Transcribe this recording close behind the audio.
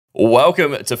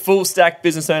Welcome to Full Stack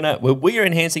Business Owner, where we are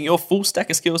enhancing your full stack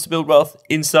of skills to build wealth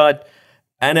inside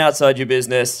and outside your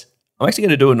business. I'm actually going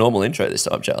to do a normal intro this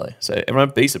time, Charlie. So everyone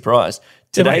be surprised.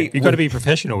 Today, you've got to be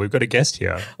professional. We've got a guest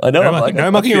here. I know.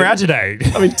 No mucking around today.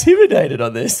 I'm intimidated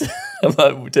on this.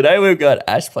 But today we've got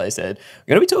Ash Playsted. We're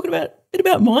going to be talking a bit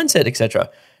about mindset, etc.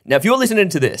 Now, if you're listening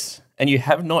to this and you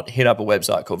have not hit up a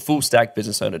website called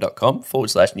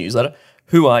fullstackbusinessowner.com/newsletter,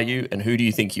 who are you and who do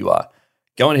you think you are?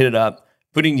 Go and hit it up.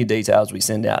 Put in your details. We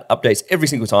send out updates every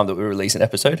single time that we release an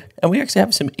episode. And we actually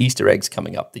have some Easter eggs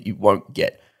coming up that you won't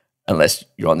get unless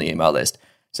you're on the email list.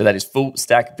 So that is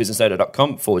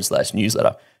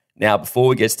fullstackbusinessowner.com/newsletter. Now, before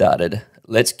we get started,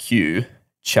 let's cue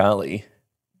Charlie,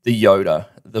 the Yoda,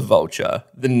 the Vulture,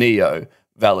 the Neo,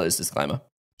 Valor's disclaimer.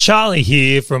 Charlie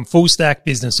here from Full Stack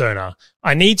Business Owner.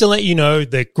 I need to let you know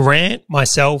that Grant,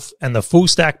 myself, and the Full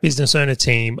Stack Business Owner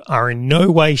team are in no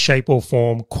way, shape, or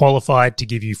form qualified to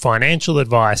give you financial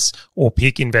advice or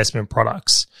pick investment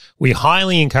products. We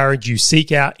highly encourage you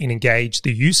seek out and engage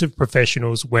the use of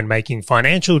professionals when making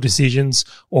financial decisions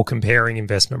or comparing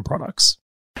investment products.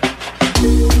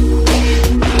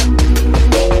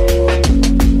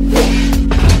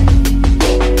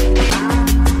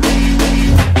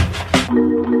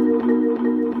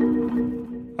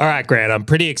 All right, Grant, I'm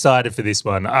pretty excited for this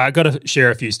one. I got to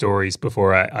share a few stories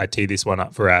before I tee this one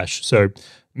up for Ash. So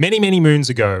many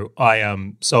moons ago, I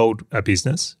sold a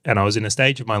business and I was in a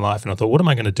stage of my life and I thought, what am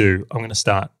I going to do? I'm going to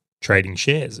start trading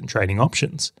shares and trading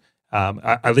options.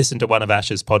 I listened to one of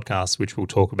Ash's podcasts, which we'll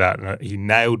talk about, and he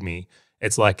nailed me.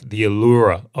 It's like the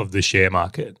allure of the share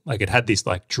market. Like it had this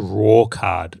like draw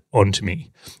card onto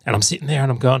me. And I'm sitting there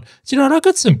and I'm going, you know what? I've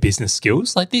got some business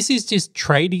skills. Like this is just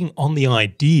trading on the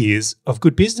ideas of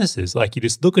good businesses. Like you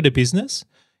just look at a business,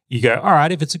 you go, all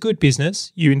right, if it's a good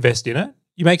business, you invest in it,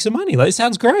 you make some money. Like it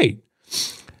sounds great.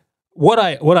 What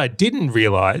I didn't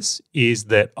realize is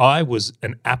that I was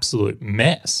an absolute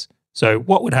mess. So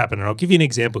what would happen, and I'll give you an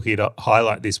example here to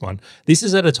highlight this one. This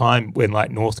is at a time when like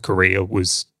North Korea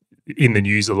was in the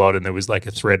news a lot, and there was like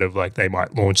a threat of like they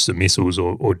might launch some missiles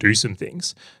or do some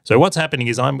things. So what's happening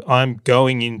is I'm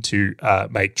going in to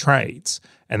make trades,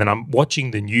 and then I'm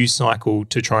watching the news cycle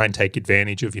to try and take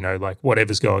advantage of, you know, like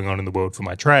whatever's going on in the world for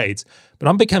my trades. But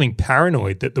I'm becoming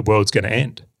paranoid that the world's going to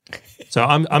end. So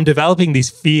I'm developing this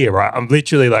fear, right? I'm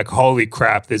literally like, holy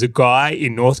crap, there's a guy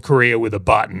in North Korea with a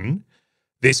button.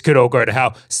 This could all go to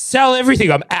hell. Sell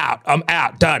everything. I'm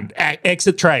out. Done.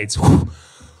 Exit trades.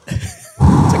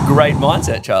 It's a great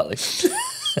mindset, Charlie.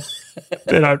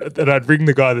 then I'd ring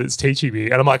the guy that's teaching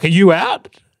me, and I'm like, "Are you out?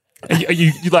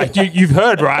 You've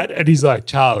heard, right?" And he's like,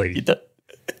 "Charlie,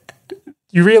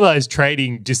 you realize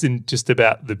trading isn't just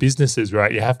about the businesses,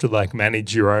 right? You have to like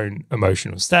manage your own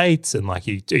emotional states." And like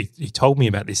he told me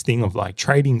about this thing of like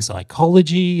trading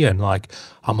psychology, and like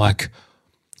I'm like,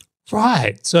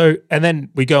 right. So and then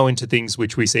we go into things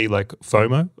which we see like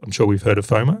FOMO. I'm sure we've heard of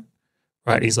FOMO.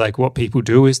 Right. He's like, what people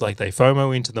do is like they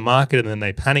FOMO into the market and then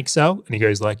they panic sell. And he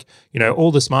goes like, you know,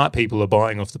 all the smart people are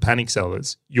buying off the panic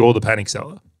sellers. You're the panic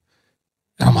seller.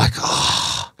 And I'm like,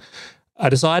 I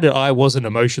decided I wasn't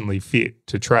emotionally fit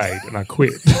to trade and I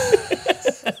quit.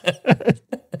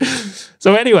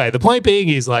 So anyway, the point being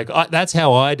is like, that's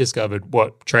how I discovered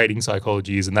what trading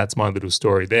psychology is. And that's my little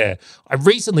story there. I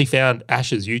recently found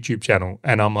Ash's YouTube channel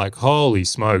and I'm like, holy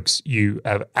smokes, you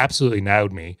have absolutely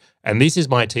nailed me. And this is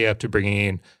my tee up to bringing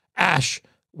in Ash.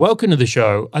 Welcome to the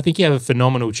show. I think you have a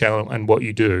phenomenal channel and what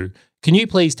you do. Can you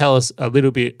please tell us a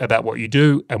little bit about what you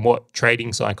do and what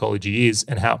trading psychology is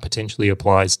and how it potentially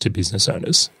applies to business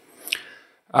owners?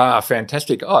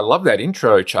 Fantastic. Oh, I love that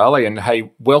intro, Charlie. And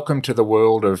hey, welcome to the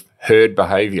world of herd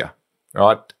behavior,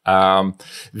 right?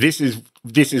 This is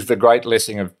the great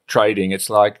lesson of trading. It's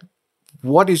like,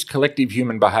 what is collective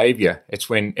human behavior? It's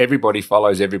when everybody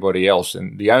follows everybody else.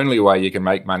 And the only way you can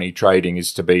make money trading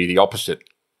is to be the opposite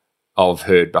of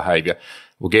herd behavior.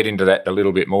 We'll get into that a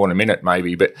little bit more in a minute,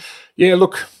 maybe. But yeah,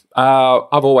 look,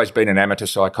 I've always been an amateur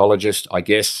psychologist, I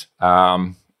guess,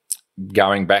 going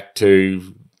back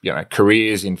to, you know,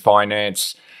 careers in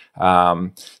finance.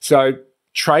 So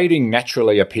trading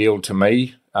naturally appealed to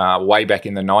me way back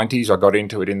in the 90s. I got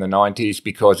into it in the 90s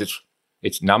because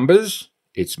it's numbers,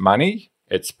 it's money,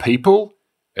 it's people,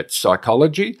 it's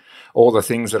psychology, all the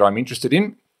things that I'm interested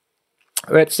in.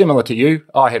 That's similar to you.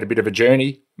 I had a bit of a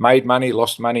journey, made money,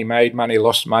 lost money, made money,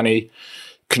 lost money,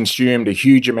 consumed a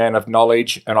huge amount of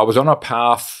knowledge, and I was on a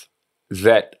path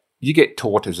that you get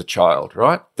taught as a child,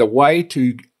 right? The way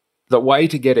to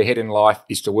get ahead in life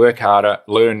is to work harder,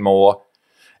 learn more,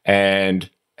 and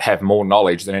have more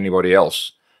knowledge than anybody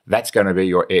else. That's going to be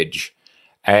your edge.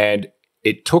 And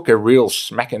it took a real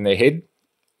smack in the head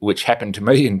which happened to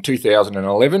me in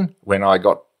 2011 when I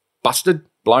got busted,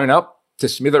 blown up to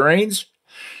smithereens.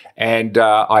 And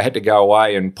I had to go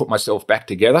away and put myself back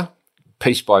together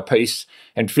piece by piece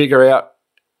and figure out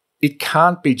it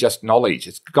can't be just knowledge.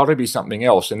 It's got to be something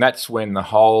else. And that's when the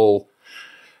whole,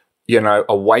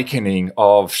 awakening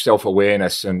of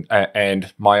self-awareness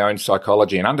and my own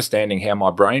psychology and understanding how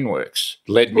my brain works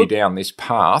led me down this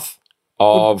path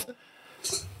of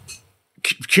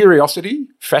curiosity,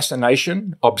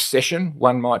 fascination, obsession,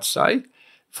 one might say,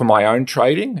 for my own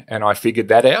trading. And I figured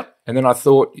that out. And then I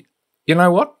thought, you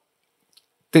know what?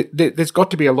 There's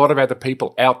got to be a lot of other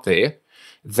people out there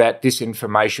that this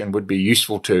information would be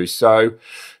useful to. So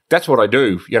that's what I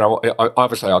do.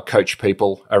 Obviously I coach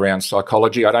people around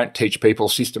psychology. I don't teach people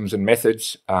systems and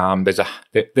methods. There's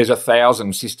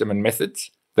 1,000 system and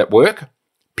methods that work.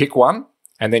 Pick one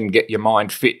and then get your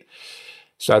mind fit.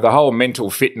 So the whole mental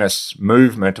fitness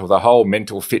movement or the whole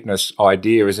mental fitness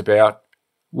idea is about,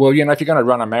 well, if you're going to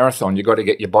run a marathon, you've got to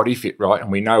get your body fit right,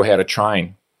 and we know how to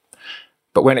train.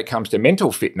 But when it comes to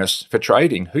mental fitness for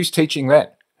trading, who's teaching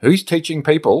that? Who's teaching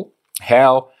people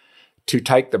how to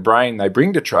take the brain they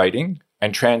bring to trading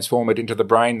and transform it into the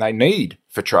brain they need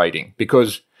for trading?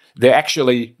 Because they're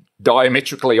actually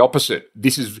diametrically opposite.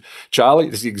 This is, Charlie,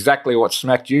 this is exactly what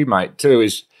smacked you, mate, too,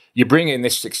 is you bring in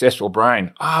this successful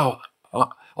brain. Oh,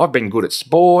 I've been good at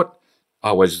sport.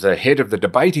 I was the head of the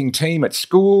debating team at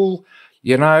school.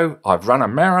 I've run a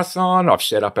marathon. I've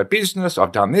set up a business.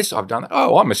 I've done this. I've done that.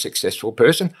 Oh, I'm a successful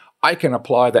person. I can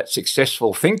apply that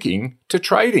successful thinking to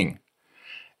trading.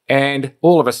 And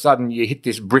all of a sudden you hit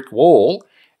this brick wall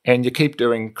and you keep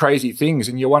doing crazy things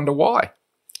and you wonder why,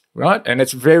 right? And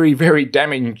it's very, very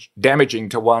damaging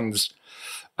to one's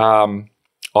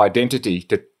identity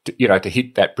to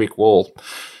hit that brick wall.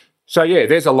 So yeah,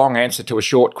 there's a long answer to a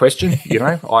short question.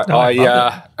 I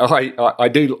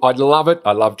love it.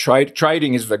 I love trade.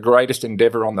 Trading is the greatest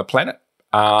endeavor on the planet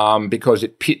because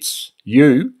it pits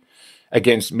you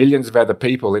against millions of other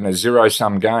people in a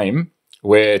zero-sum game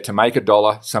where to make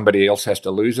 $1, somebody else has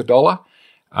to lose $1.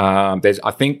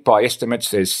 I think by estimates,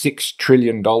 there's $6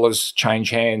 trillion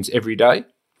change hands every day.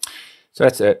 So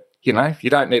that's you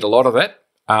don't need a lot of that.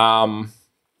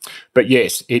 But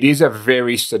yes, it is a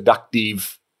very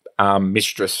seductive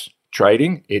mistress,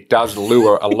 trading. It does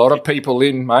lure a lot of people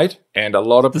in, mate, and a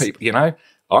lot of people,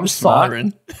 I'm smart.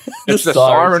 Siren. It's the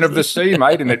siren of the sea,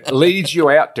 mate, and it leads you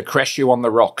out to crash you on the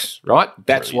rocks, right?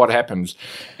 That's Brilliant. What happens.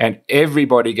 And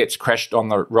everybody gets crashed on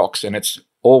the rocks, and it's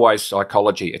always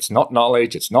psychology. It's not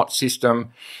knowledge. It's not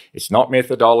system. It's not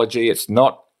methodology. It's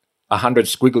not 100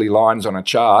 squiggly lines on a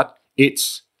chart.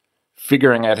 It's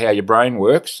figuring out how your brain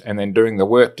works and then doing the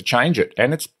work to change it.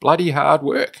 And it's bloody hard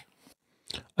work.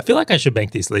 I feel like I should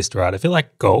make this list, right? I feel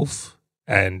like golf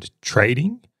and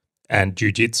trading and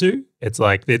jiu-jitsu, it's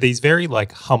like they're these very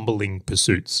like humbling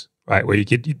pursuits, right? Where you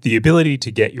get the ability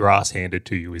to get your ass handed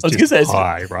to you is just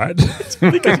high, right? It's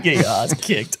because you get your ass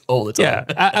kicked all the time.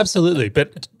 Yeah, absolutely.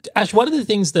 But Ash, one of the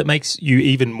things that makes you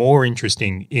even more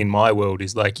interesting in my world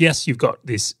is like, yes, you've got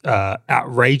this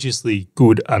outrageously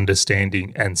good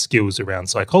understanding and skills around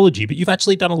psychology, but you've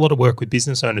actually done a lot of work with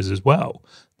business owners as well.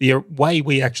 The way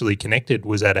we actually connected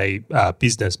was at a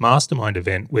business mastermind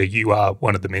event where you are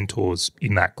one of the mentors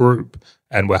in that group,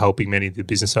 and we're helping many of the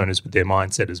business owners with their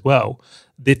mindset as well.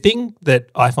 The thing that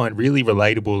I find really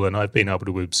relatable, and I've been able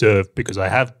to observe because I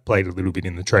have played a little bit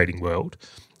in the trading world,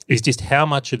 is just how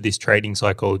much of this trading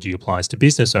psychology applies to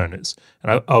business owners.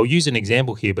 And I'll use an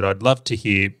example here, but I'd love to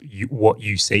hear what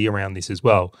you see around this as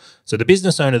well. So the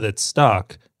business owner that's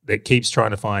stuck, that keeps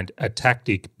trying to find a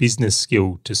tactic business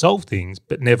skill to solve things,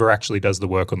 but never actually does the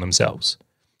work on themselves.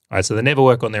 All right, so they never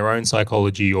work on their own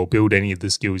psychology or build any of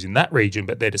the skills in that region,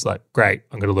 but they're just like, great,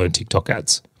 I'm going to learn TikTok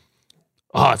ads.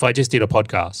 Oh, if I just did a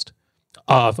podcast.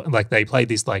 Like they play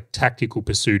this like tactical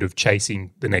pursuit of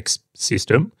chasing the next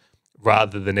system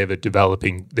rather than ever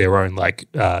developing their own like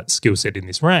skill set in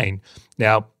this reign.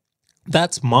 Now,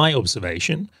 that's my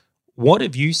observation. What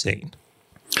have you seen?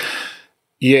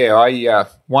 Yeah,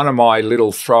 one of my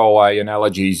little throwaway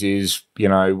analogies is,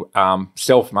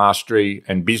 self-mastery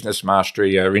and business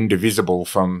mastery are indivisible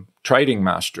from trading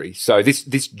mastery. So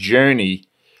this journey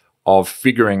of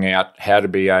figuring out how to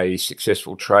be a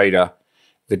successful trader,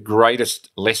 the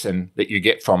greatest lesson that you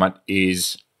get from it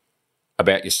is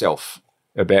about yourself,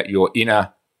 about your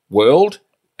inner world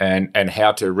and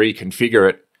how to reconfigure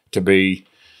it to be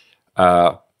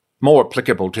more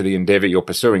applicable to the endeavor you're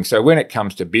pursuing. So when it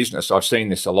comes to business, I've seen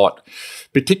this a lot,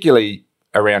 particularly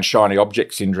around shiny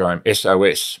object syndrome,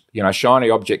 SOS. Shiny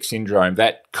object syndrome,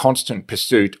 that constant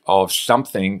pursuit of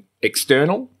something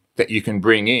external that you can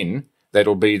bring in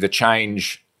that'll be the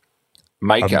change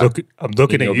maker. I'm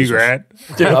looking at you, Grant.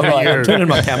 Dude, I'm turning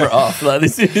my camera off. Like,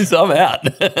 I'm out.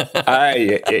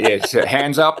 Yeah. So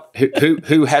hands up.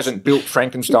 Who hasn't built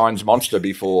Frankenstein's monster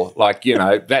before? Like,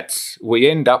 we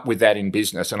end up with that in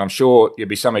business. And I'm sure there'll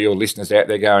be some of your listeners out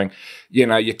there going,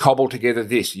 you cobble together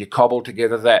this, you cobble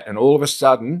together that. And all of a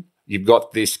sudden, you've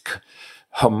got this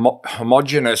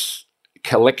homogenous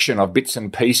collection of bits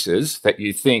and pieces that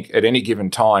you think at any given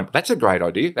time, that's a great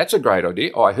idea. That's a great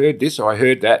idea. Oh, I heard this or I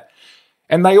heard that.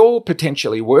 And they all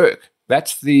potentially work.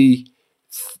 That's the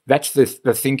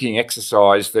thinking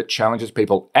exercise that challenges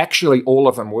people. Actually, all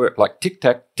of them work. Like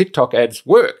TikTok ads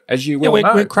work, as you well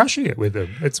know. We're crushing it with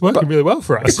them. It's working really well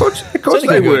for us. Of course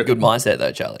they work. Good mindset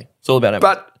though, Charlie. It's all about it.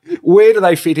 But where do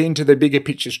they fit into the bigger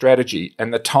picture strategy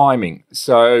and the timing?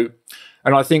 So,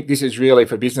 and I think this is really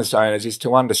for business owners is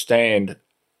to understand,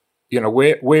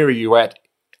 where are you at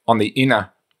on the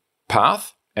inner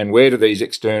path and where do these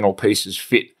external pieces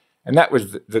fit? And that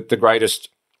was the greatest,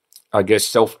 I guess,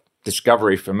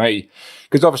 self-discovery for me,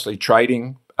 because obviously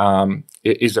trading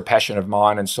is a passion of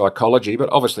mine and psychology, but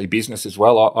obviously business as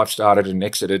well. I've started and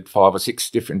exited 5 or 6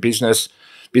 different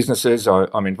businesses.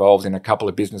 I'm involved in a couple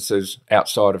of businesses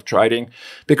outside of trading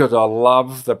because I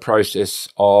love the process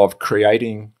of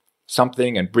creating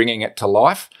something and bringing it to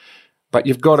life. But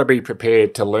you've got to be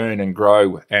prepared to learn and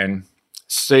grow and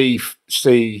see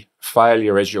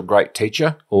failure as your great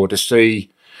teacher, or to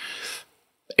see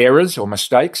errors or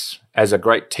mistakes as a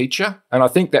great teacher. And I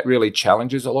think that really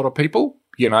challenges a lot of people,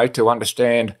 to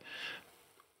understand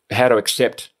how to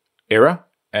accept error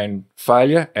and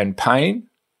failure and pain.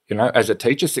 As a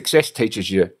teacher, success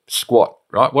teaches you squat,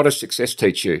 right? What does success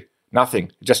teach you?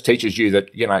 Nothing. It just teaches you that,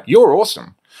 you're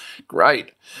awesome.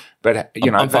 Great. But,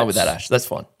 I'm fine with that, Ash. That's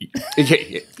fine.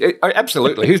 Yeah,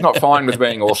 absolutely. Who's not fine with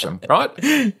being awesome, right?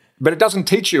 But it doesn't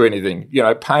teach you anything.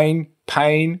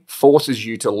 Pain forces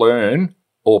you to learn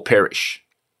or perish,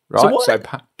 right? So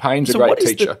pain's a great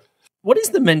teacher. What is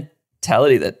the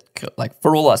mentality that, like,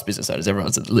 for all us business owners,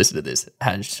 everyone's listened to this,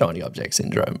 has shiny object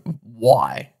syndrome?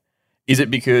 Why? Is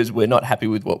it because we're not happy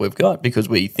with what we've got? Because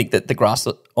we think that the grass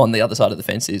on the other side of the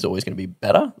fence is always going to be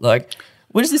better? Like,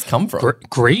 where does this come from?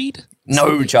 Greed?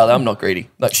 No, Charlie, I'm not greedy.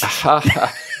 Like,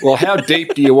 well, how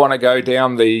deep do you want to go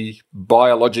down the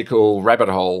biological rabbit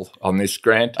hole on this,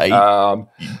 Grant? Take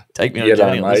me on a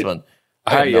journey on this one.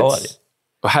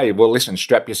 Hey, well, listen,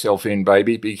 strap yourself in,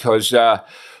 baby, because, but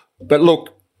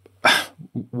look,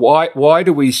 why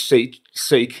do we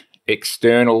seek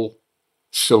external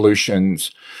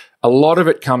solutions? A lot of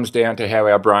it comes down to how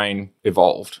our brain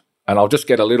evolved. And I'll just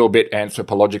get a little bit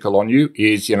anthropological on you,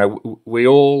 is, we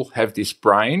all have this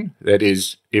brain that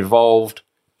is evolved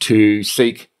to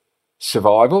seek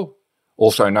survival,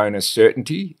 also known as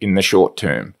certainty, in the short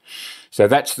term. So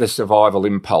that's the survival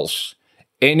impulse.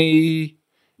 Any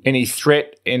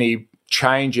threat, any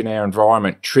change in our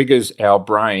environment triggers our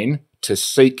brain to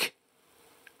seek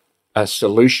a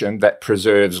solution that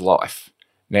preserves life.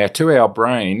 Now, to our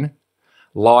brain,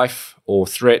 life or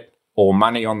threat or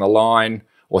money on the line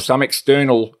or some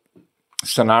external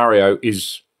scenario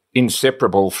is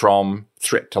inseparable from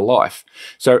threat to life.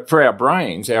 So for our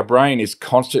brain is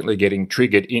constantly getting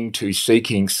triggered into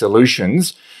seeking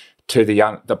solutions to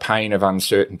the pain of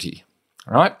uncertainty.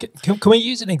 Right? Can we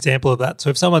use an example of that?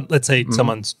 So if someone, let's say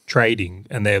someone's trading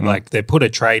and they're they put a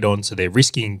trade on, so they're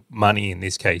risking money in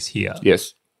this case here.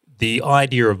 Yes. The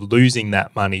idea of losing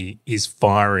that money is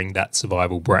firing that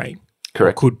survival brain.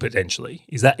 Correct. Or could potentially.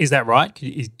 Is that right?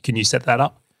 Can you set that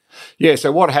up? Yeah,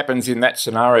 so what happens in that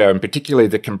scenario, and particularly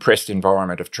the compressed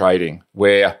environment of trading,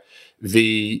 where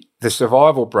the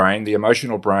survival brain, the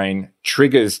emotional brain,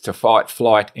 triggers to fight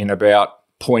flight in about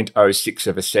 0.06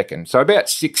 of a second, so about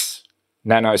 6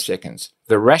 nanoseconds.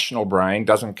 The rational brain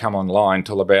doesn't come online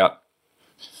till about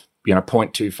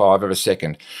 0.25 of a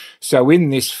second. So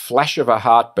in this flash of a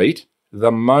heartbeat,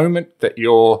 the moment that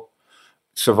your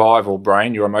survival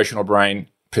brain, your emotional brain,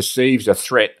 perceives a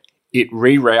threat, it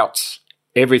reroutes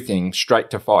everything straight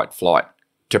to fight flight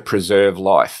to preserve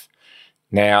life.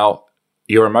 Now,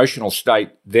 your emotional state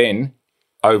then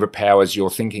overpowers your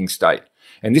thinking state.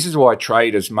 And this is why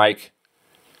traders make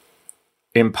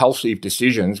impulsive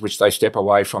decisions, which they step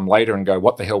away from later and go,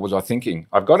 what the hell was I thinking?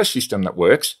 I've got a system that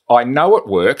works. I know it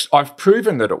works. I've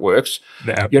proven that it works.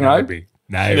 But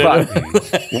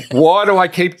why do I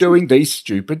keep doing these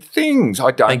stupid things?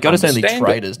 I don't Thank God it's only understand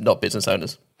traders, not business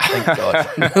owners. Thank God.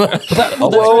 That's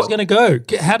where I was going to go.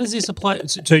 How does this apply?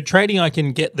 So trading, I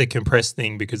can get the compressed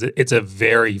thing because it's a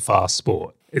very fast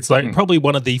sport. It's like probably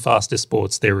one of the fastest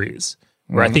sports there is.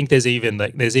 Where I think there's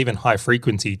even high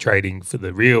frequency trading for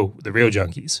the real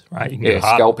junkies, right? You can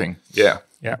scalping. Yeah.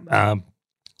 Yeah.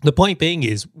 The point being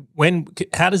is,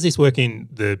 how does this work in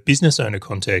the business owner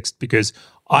context? Because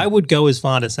I would go as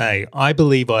far to say I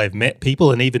believe I've met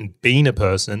people and even been a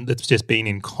person that's just been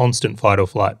in constant fight or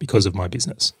flight because of my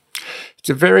business. It's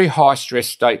a very high stress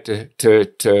state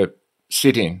to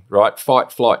sit in, right?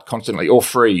 Fight, flight constantly, or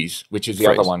freeze, which is the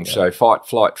other one. Yeah. So fight,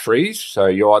 flight, freeze. So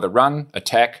you either run,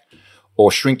 attack,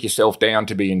 or shrink yourself down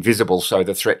to be invisible so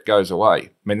the threat goes away.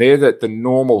 I mean, they're the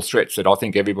normal threats that I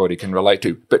think everybody can relate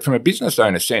to. But from a business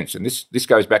owner sense, and this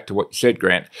goes back to what you said,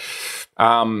 Grant,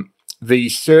 the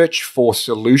search for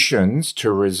solutions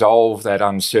to resolve that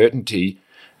uncertainty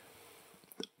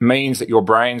means that your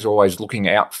brain's always looking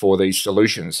out for these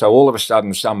solutions. So all of a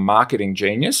sudden, some marketing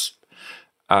genius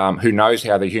who knows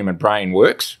how the human brain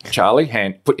works, Charlie,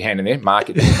 put your hand in there,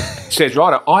 marketing, says,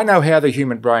 right, I know how the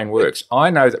human brain works. I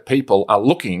know that people are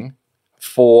looking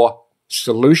for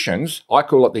solutions. I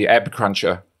call it the ab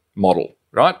cruncher model,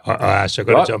 right? Ash, I've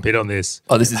got to jump in on this.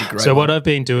 Oh, this is a great So what I've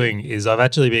been doing is I've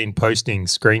actually been posting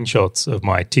screenshots of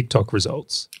my TikTok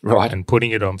results, right, and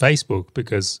putting it on Facebook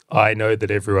because I know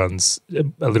that everyone's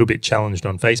a little bit challenged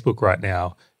on Facebook right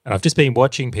now. And I've just been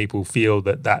watching people feel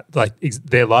that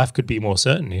their life could be more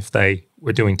certain if they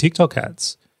were doing TikTok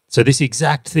ads. So this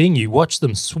exact thing, you watch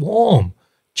them swarm,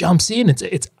 jumps in.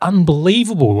 It's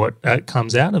unbelievable what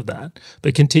comes out of that.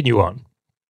 But continue on.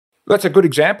 That's a good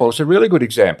example. It's a really good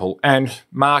example. And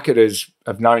marketers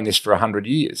have known this for 100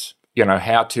 years,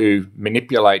 how to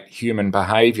manipulate human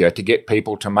behavior to get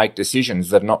people to make decisions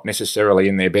that are not necessarily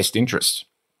in their best interests,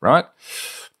 right?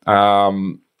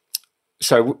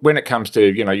 So when it comes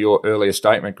to, your earlier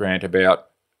statement, Grant, about,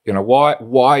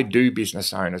 why do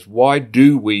business owners, why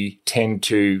do we tend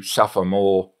to suffer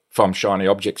more from shiny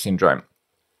object syndrome?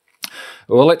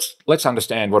 Well, let's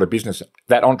understand what a business,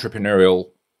 that entrepreneurial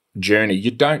journey,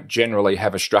 you don't generally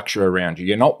have a structure around you.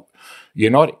 You're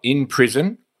not in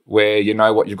prison where you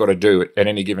know what you've got to do at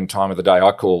any given time of the day.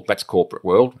 That's corporate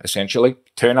world, essentially.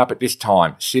 Turn up at this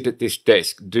time, sit at this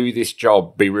desk, do this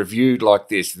job, be reviewed like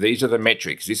this. These are the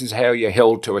metrics. This is how you're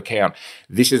held to account.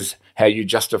 This is how you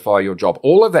justify your job.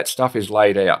 All of that stuff is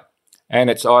laid out, and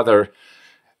it's either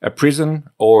a prison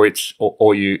or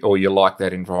you like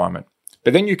that environment.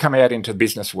 But then you come out into the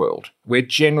business world where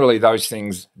generally those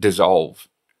things dissolve.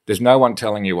 There's no one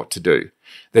telling you what to do.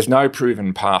 There's no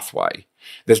proven pathway.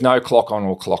 There's no clock on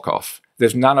or clock off.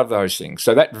 There's none of those things.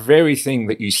 So that very thing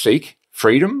that you seek,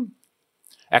 freedom,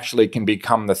 actually can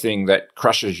become the thing that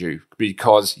crushes you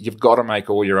because you've got to make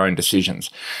all your own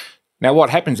decisions. Now, what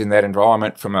happens in that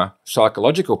environment from a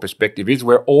psychological perspective is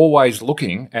we're always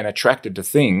looking and attracted to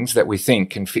things that we think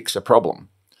can fix a problem,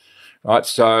 right?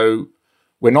 So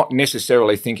we're not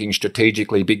necessarily thinking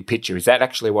strategically big picture. Is that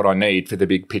actually what I need for the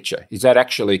big picture? Is that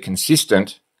actually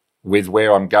consistent with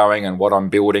where I'm going and what I'm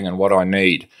building and what I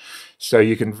need? So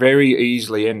you can very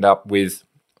easily end up with,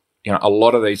 a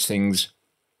lot of these things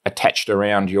attached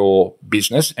around your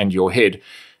business and your head.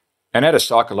 And at a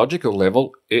psychological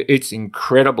level, it's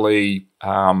incredibly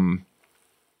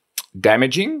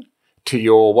damaging to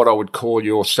your, what I would call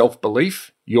your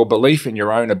self-belief. Your belief in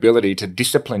your own ability to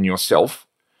discipline yourself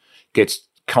gets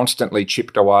constantly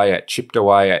chipped away at.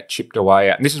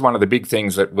 And this is one of the big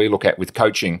things that we look at with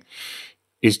coaching,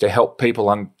 is to help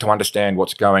people to understand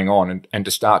what's going on and to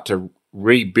start to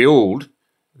rebuild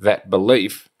that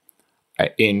belief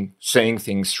in seeing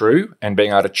things through and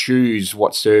being able to choose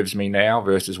what serves me now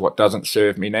versus what doesn't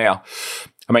serve me now.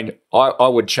 I mean, I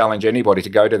would challenge anybody to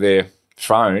go to their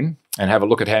phone and have a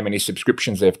look at how many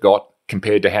subscriptions they've got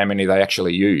compared to how many they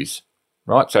actually use,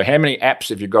 right? So how many apps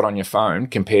have you got on your phone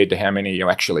compared to how many you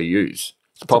actually use?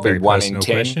 It's probably 1 in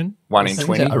 10, question. 1 in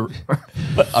 20.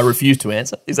 I refuse to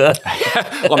answer. Is that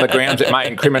on the grounds it may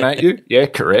incriminate you? Yeah,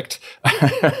 correct.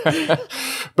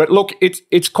 But look,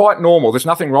 it's quite normal. There's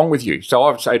nothing wrong with you. So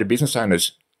I would say to business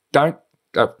owners, don't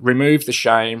remove the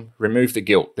shame, remove the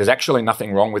guilt. There's actually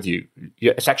nothing wrong with you.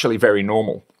 It's actually very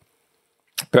normal.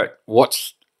 But what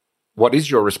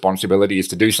is your responsibility is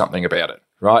to do something about it,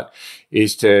 right?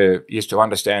 Is to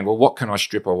understand, well, what can I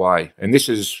strip away? And this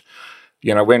is,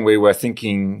 when we were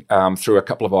thinking through a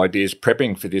couple of ideas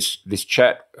prepping for this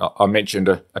chat, I mentioned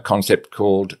a concept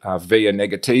called via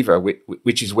negativa,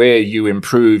 which is where you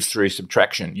improve through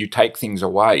subtraction. You take things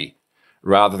away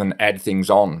rather than add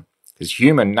things on. Because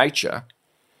human nature,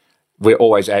 we're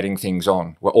always adding things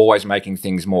on. We're always making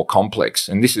things more complex.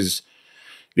 And this is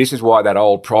why that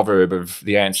old proverb of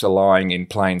the answer lying in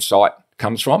plain sight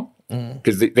comes from.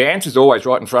 Because the answer's always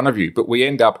right in front of you, but we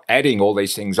end up adding all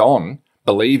these things on,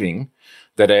 believing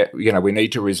that, we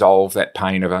need to resolve that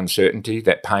pain of uncertainty,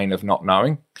 that pain of not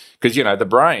knowing. Because, the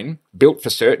brain, built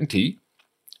for certainty,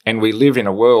 And we live in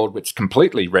a world which is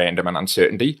completely random and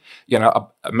uncertainty. You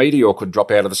know, a meteor could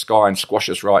drop out of the sky and squash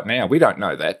us right now. We don't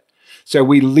know that. So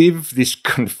we live this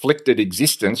conflicted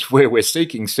existence where we're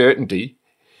seeking certainty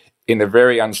in a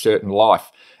very uncertain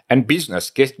life. And business,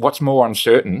 guess what's more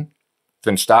uncertain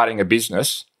than starting a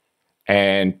business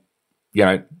and, you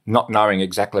know, not knowing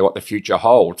exactly what the future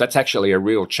holds? That's actually a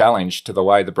real challenge to the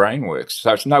way the brain works.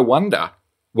 So it's no wonder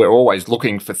we're always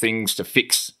looking for things to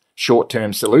fix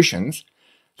short-term solutions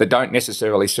that don't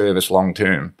necessarily serve us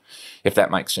long-term, if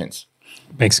that makes sense.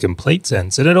 Makes complete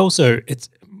sense. And it also,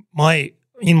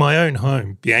 in my own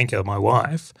home, Bianca, my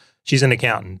wife, she's an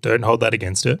accountant. Don't hold that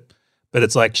against her. But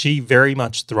it's like she very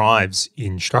much thrives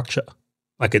in structure.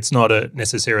 Like it's not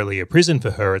necessarily a prison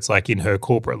for her. It's like in her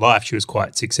corporate life, she was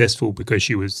quite successful because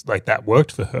she was like that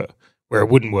worked for her, where it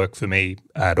wouldn't work for me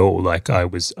at all. Like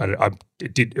the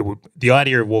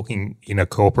idea of walking in a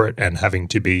corporate and having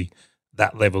to be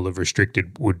that level of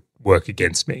restricted would work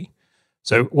against me.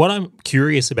 So what I'm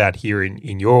curious about here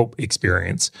in your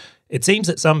experience, it seems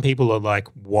that some people are like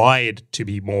wired to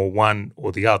be more one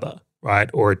or the other, right?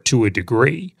 Or to a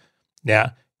degree.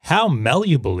 Now, how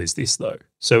malleable is this though?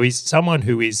 So is someone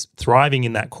who is thriving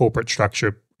in that corporate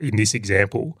structure in this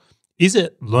example, is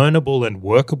it learnable and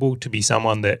workable to be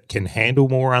someone that can handle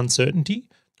more uncertainty?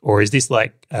 Or is this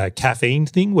like a caffeine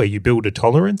thing where you build a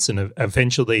tolerance and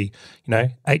eventually,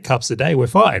 8 cups a day, we're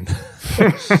fine?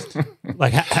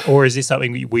 Or is this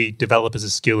something we develop as a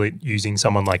skill in using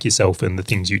someone like yourself and the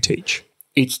things you teach?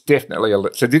 It's definitely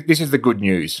so this is the good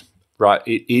news, right?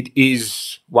 It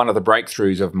is one of the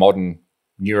breakthroughs of modern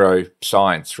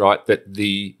neuroscience, right? That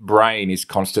the brain is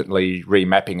constantly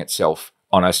remapping itself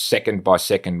on a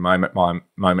second-by-second,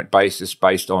 moment-by-moment basis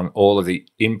based on all of the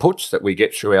inputs that we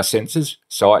get through our senses,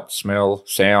 sight, smell,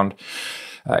 sound,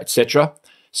 etc.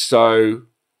 So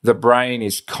the brain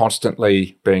is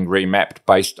constantly being remapped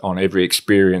based on every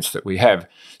experience that we have.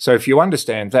 So if you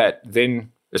understand that,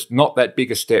 then it's not that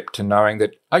big a step to knowing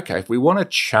that, okay, if we want to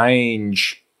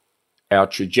change our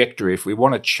trajectory, if we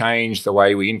want to change the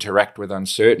way we interact with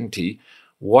uncertainty,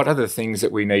 what are the things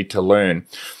that we need to learn?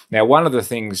 Now, one of the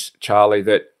things, Charlie,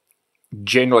 that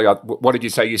generally, what did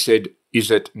you say? You said, is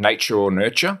it nature or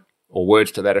nurture, or words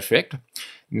to that effect?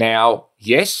 Now,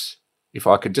 yes, if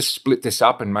I could just split this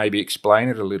up and maybe explain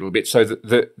it a little bit. So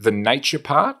the nature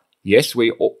part, yes, we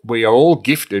are all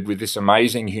gifted with this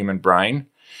amazing human brain,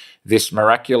 this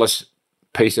miraculous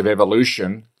piece of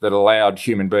evolution that allowed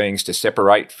human beings to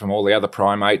separate from all the other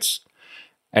primates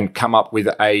and come up with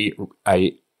a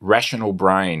rational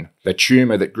brain, the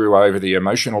tumour that grew over the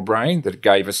emotional brain that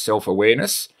gave us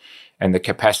self-awareness and the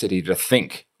capacity to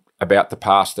think about the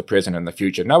past, the present, and the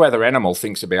future. No other animal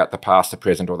thinks about the past, the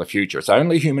present, or the future. It's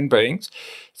only human beings.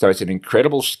 So it's an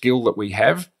incredible skill that we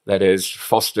have that has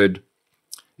fostered,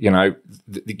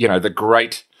 the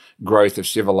great growth of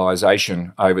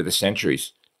civilization over the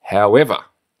centuries. However,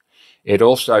 it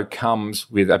also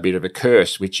comes with a bit of a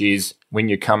curse, which is when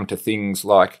you come to things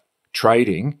like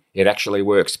trading, it actually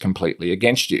works completely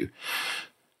against you.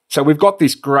 So we've got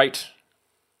this great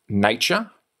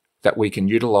nature that we can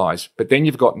utilize, but then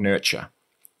you've got nurture.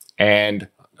 And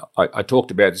I talked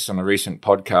about this on a recent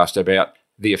podcast about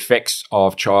the effects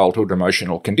of childhood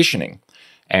emotional conditioning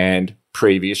and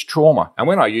previous trauma. And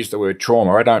when I use the word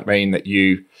trauma, I don't mean that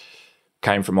you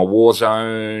came from a war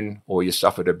zone or you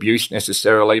suffered abuse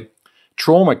necessarily.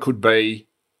 Trauma could be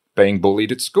being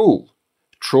bullied at school.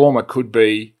 Trauma could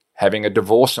be having a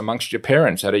divorce amongst your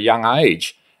parents at a young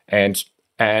age, and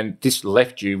this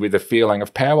left you with a feeling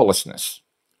of powerlessness,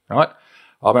 right?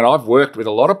 I mean, I've worked with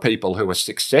a lot of people who are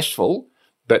successful,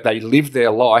 but they live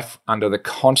their life under the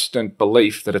constant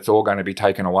belief that it's all going to be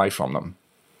taken away from them,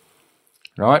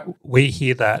 right? We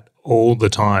hear that all the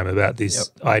time about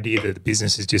this idea that the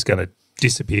business is just going to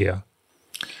disappear.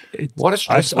 What a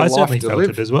stressful life to live. I certainly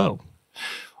felt it as well.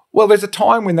 Well, there's a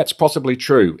time when that's possibly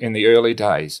true in the early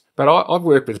days, but I've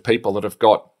worked with people that have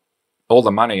got all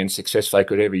the money and success they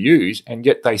could ever use, and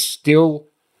yet they still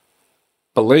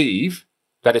believe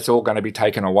that it's all going to be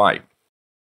taken away.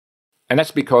 And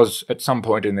that's because at some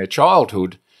point in their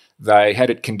childhood, they had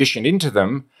it conditioned into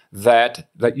them that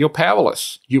you're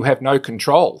powerless, you have no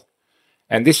control.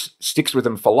 And this sticks with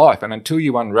them for life. And until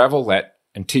you unravel that,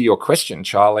 and to your question,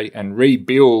 Charlie, and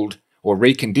rebuild or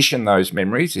recondition those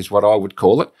memories is what I would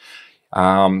call it,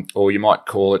 or you might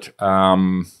call it,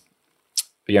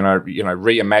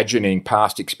 reimagining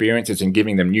past experiences and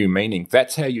giving them new meaning.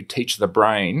 That's how you teach the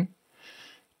brain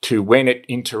to, when it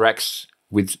interacts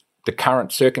with the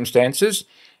current circumstances,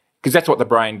 because that's what the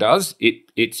brain does.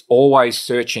 It's always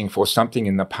searching for something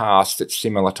in the past that's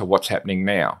similar to what's happening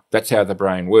now. That's how the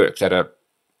brain works at a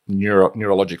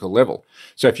neurological level.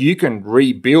 So if you can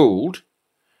rebuild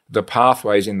the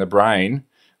pathways in the brain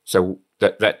so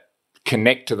that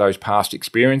connect to those past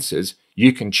experiences,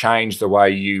 you can change the way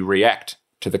you react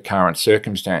to the current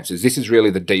circumstances. This is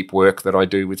really the deep work that I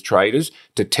do with traders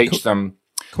to teach them.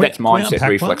 That's mindset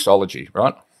reflexology,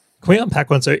 right? Can we unpack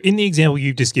one? So in the example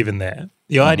you've just given there,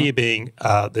 the idea being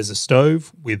there's a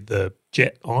stove with the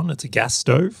jet on. It's a gas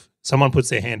stove. Someone puts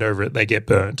their hand over it, they get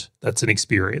burnt. That's an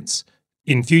experience.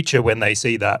 In future, when they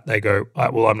see that, they go,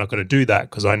 well, I'm not going to do that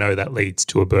because I know that leads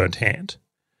to a burnt hand.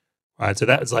 Right? So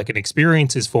that's like an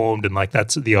experience is formed, and like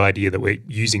that's the idea that we're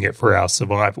using it for our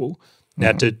survival.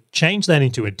 Now, to change that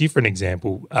into a different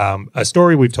example, a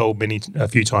story we've told a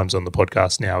few times on the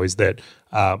podcast now is that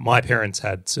my parents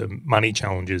had some money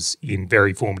challenges in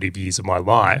very formative years of my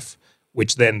life,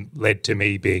 which then led to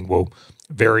me being,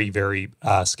 very, very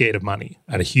scared of money.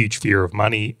 I had a huge fear of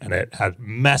money, and it had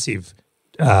massive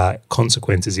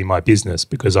consequences in my business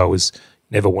because I was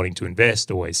never wanting to invest,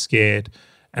 always scared.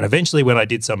 And eventually when I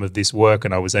did some of this work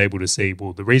and I was able to see,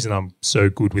 the reason I'm so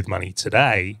good with money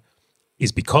today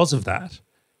is because of that.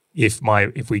 If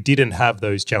we didn't have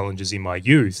those challenges in my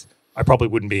youth, I probably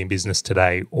wouldn't be in business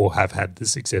today or have had the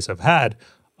success I've had.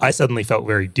 I suddenly felt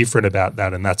very different about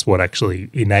that, and that's what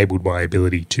actually enabled my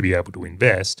ability to be able to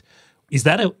invest. Is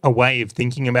that a way of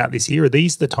thinking about this here? Are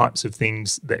these the types of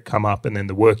things that come up, and then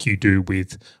the work you do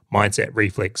with mindset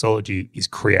reflexology is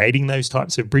creating those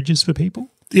types of bridges for people?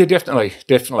 Yeah,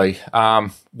 definitely.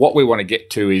 What we want to get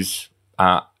to is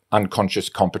unconscious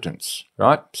competence,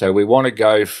 right? So we want to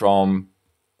go from,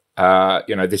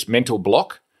 this mental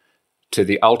block to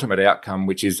the ultimate outcome,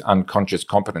 which is unconscious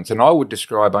competence. And I would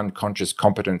describe unconscious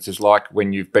competence as like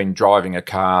when you've been driving a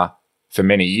car for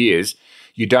many years,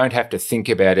 you don't have to think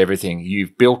about everything.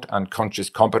 You've built unconscious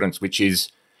competence, which is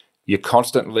you're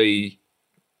constantly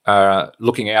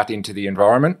looking out into the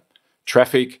environment,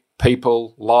 traffic,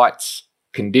 people, lights,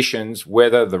 conditions,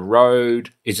 weather, the road.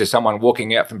 Is there someone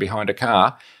walking out from behind a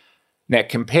car? Now,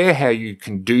 compare how you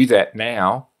can do that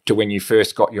now to when you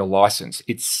first got your license.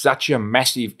 It's such a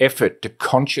massive effort to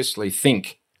consciously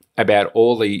think about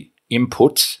all the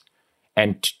inputs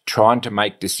and trying to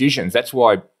make decisions. That's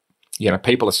why,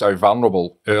 people are so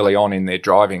vulnerable early on in their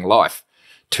driving life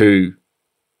to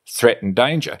threat and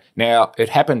danger. Now, it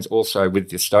happens also with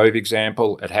the stove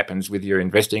example. It happens with your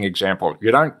investing example.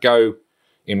 You don't go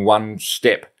in one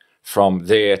step from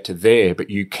there to there,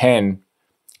 but you can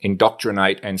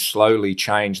indoctrinate and slowly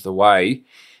change the way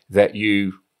that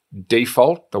you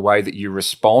default, the way that you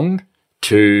respond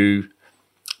to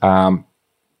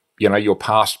your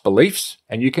past beliefs,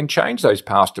 and you can change those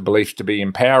past beliefs to be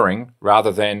empowering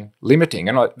rather than limiting.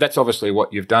 And that's obviously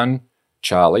what you've done,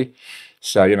 Charlie.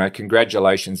 So,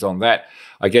 congratulations on that.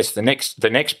 I guess the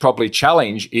next probably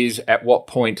challenge is, at what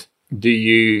point do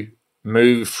you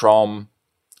move from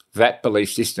that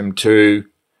belief system to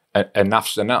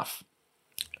enough's enough?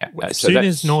 As soon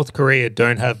as North Korea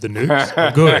don't have the nukes,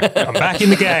 I'm good. I'm back in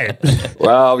the game.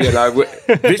 Well,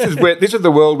 this is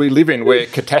the world we live in, where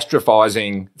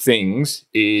catastrophizing things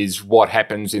is what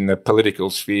happens in the political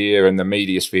sphere and the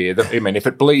media sphere. If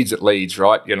it bleeds, it leads,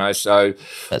 right? So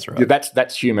that's right.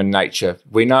 That's human nature.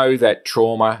 We know that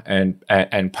trauma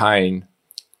and pain,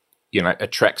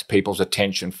 attracts people's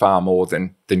attention far more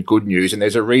than good news, and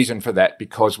there's a reason for that,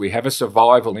 because we have a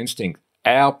survival instinct.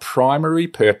 Our primary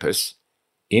purpose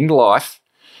in life,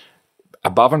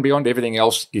 above and beyond everything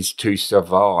else, is to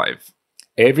survive.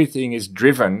 Everything is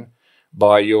driven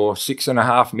by your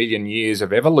 6.5 million years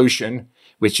of evolution,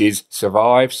 which is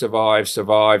survive, survive,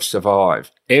 survive,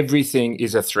 survive. Everything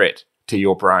is a threat to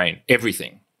your brain.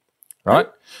 Everything, right?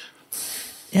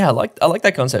 Yeah, I like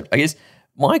that concept. I guess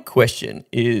my question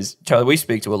is, Charlie, we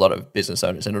speak to a lot of business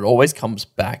owners, and it always comes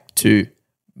back to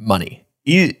money.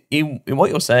 In what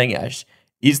you're saying, Ash,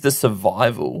 is the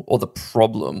survival or the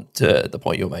problem, to the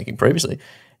point you were making previously,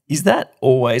 is that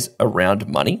always around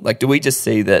money? Like, do we just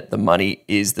see that the money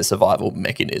is the survival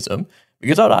mechanism?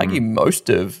 Because I'd argue most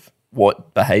of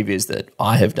what behaviors that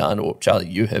I have done, or Charlie,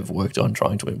 you have worked on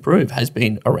trying to improve, has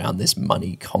been around this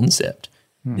money concept.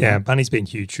 Yeah, money's been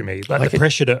huge for me. Like the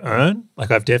pressure to earn,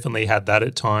 I've definitely had that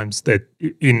at times. That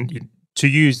to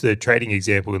use the trading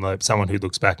example, and someone who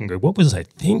looks back and go, what was I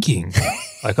thinking?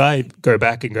 I go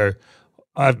back and go,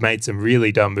 I've made some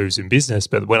really dumb moves in business,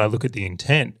 but when I look at the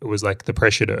intent, it was like the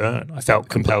pressure to earn. I felt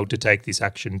compelled to take this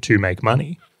action to make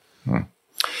money.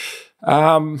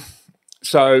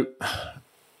 So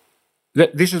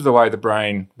this is the way the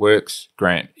brain works,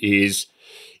 Grant, it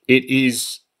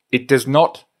does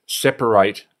not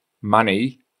separate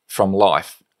money from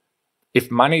life. If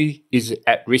money is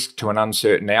at risk to an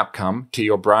uncertain outcome to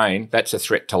your brain, that's a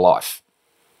threat to life.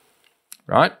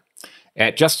 right? And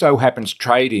it just so happens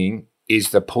trading is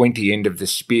the pointy end of the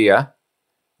spear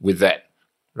with that,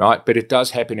 right? But it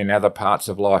does happen in other parts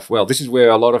of life. Well, this is where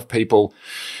a lot of people,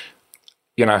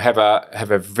 have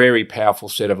a very powerful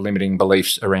set of limiting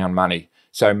beliefs around money.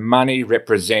 So money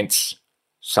represents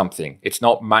something. It's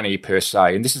not money per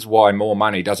se. And this is why more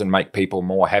money doesn't make people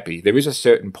more happy. There is a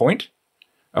certain point,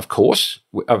 of course,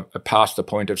 past the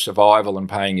point of survival and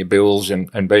paying your bills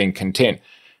and being content.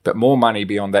 But more money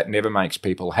beyond that never makes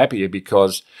people happier,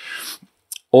 because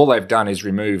all they've done is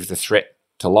remove the threat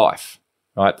to life,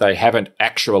 right? They haven't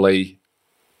actually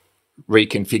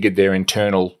reconfigured their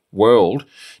internal world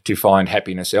to find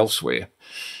happiness elsewhere.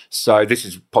 So this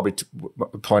is probably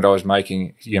the point I was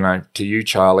making, to you,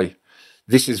 Charlie.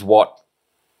 This is what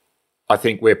I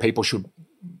think where people should,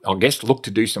 I guess, look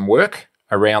to do some work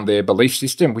around their belief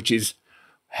system, which is,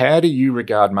 how do you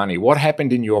regard money? What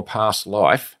happened in your past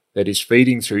life that is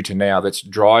feeding through to now that's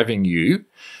driving you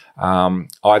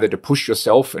either to push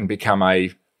yourself and become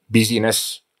a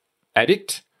busyness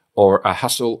addict or a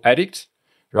hustle addict,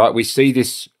 right? We see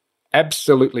this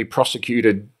absolutely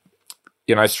prosecuted,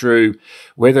 through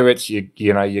whether it's your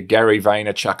Gary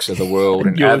Vaynerchuks of the world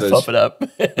and others. Pop it up.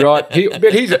 Right?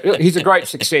 But he's a great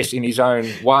success in his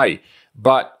own way.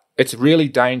 But it's a really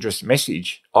dangerous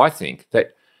message, I think,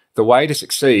 that the way to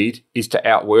succeed is to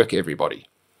outwork everybody.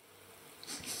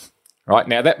 Right?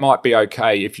 Now, that might be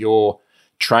okay if you're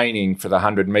training for the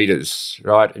 100 meters,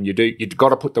 right? And you've got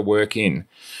to put the work in,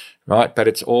 right? But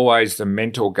it's always the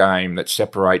mental game that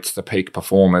separates the peak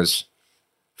performers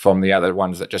from the other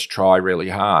ones that just try really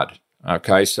hard,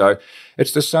 okay? So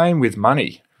it's the same with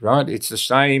money, right? It's the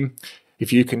same.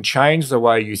 If you can change the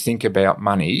way you think about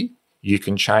money, you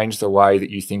can change the way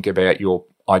that you think about your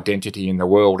identity in the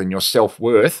world and your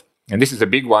self-worth. And this is a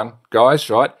big one, guys,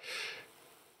 right?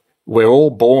 We're all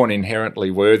born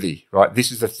inherently worthy, right?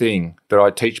 This is the thing that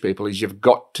I teach people, is you've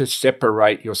got to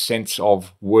separate your sense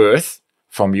of worth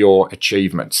from your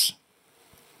achievements,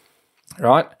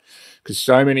 right? Because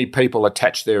so many people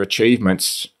attach their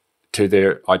achievements to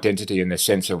their identity and their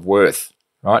sense of worth,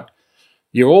 right?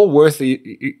 You're all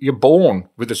worthy. You're born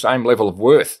with the same level of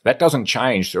worth. That doesn't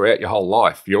change throughout your whole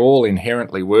life. You're all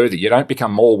inherently worthy. You don't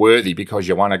become more worthy because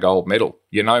you won a gold medal.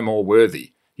 You're no more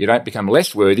worthy. You don't become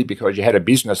less worthy because you had a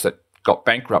business that got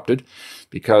bankrupted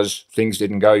because things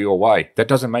didn't go your way. That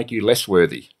doesn't make you less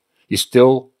worthy. You're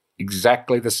still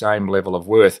exactly the same level of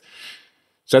worth.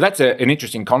 So that's an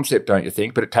interesting concept, don't you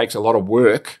think? But it takes a lot of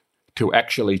work to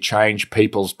actually change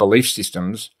people's belief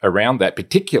systems around that,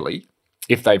 particularly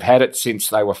if they've had it since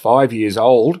they were 5 years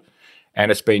old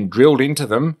and it's been drilled into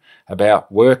them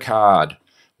about work hard,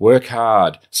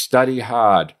 study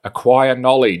hard, acquire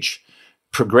knowledge,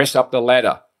 progress up the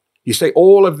ladder. You see,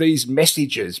 all of these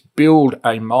messages build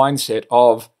a mindset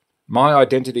of my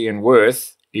identity and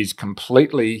worth is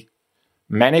completely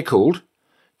manacled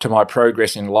to my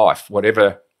progress in life,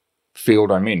 whatever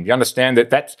field I'm in. You understand that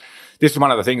this is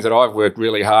one of the things that I've worked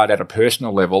really hard at a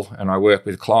personal level, and I work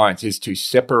with clients, is to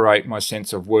separate my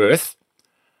sense of worth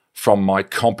from my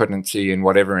competency in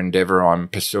whatever endeavor I'm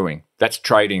pursuing. That's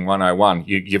trading 101.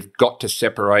 You've got to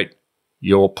separate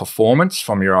your performance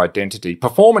from your identity.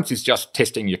 Performance is just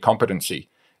testing your competency.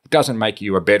 It doesn't make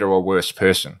you a better or worse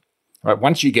person. Right?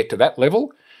 Once you get to that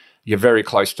level, you're very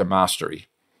close to mastery.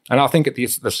 And I think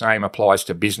the same applies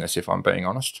to business, if I'm being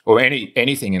honest, or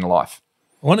anything in life.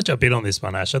 I want to jump in on this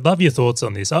one, Ash. I'd love your thoughts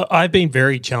on this. I've been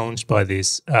very challenged by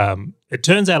this. It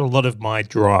turns out a lot of my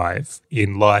drive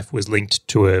in life was linked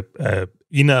to a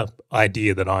inner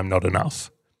idea that I'm not enough,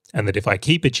 and that if I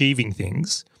keep achieving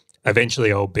things,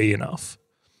 eventually I'll be enough.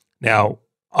 Now,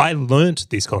 I learnt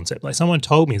this concept. Like, someone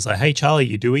told me, it's like, hey, Charlie,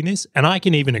 you're doing this? And I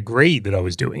can even agree that I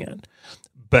was doing it.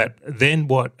 But then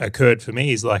what occurred for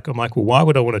me is like, I'm like, well, why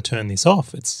would I want to turn this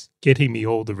off? It's getting me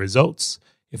all the results.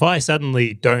 If I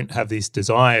suddenly don't have this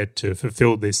desire to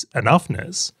fulfill this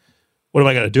enoughness, what am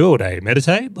I going to do all day?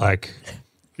 Meditate? Like,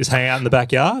 just hang out in the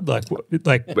backyard?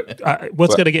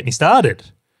 What's going to get me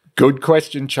started? Good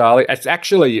question, Charlie. It's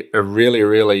actually a really,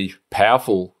 really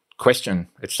powerful question.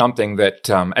 It's something that,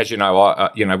 as you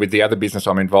know, with the other business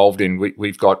I'm involved in,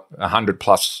 we've got 100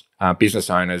 plus business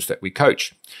owners that we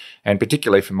coach. And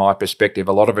particularly from my perspective,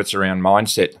 a lot of it's around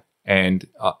mindset. And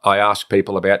I ask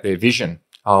people about their vision.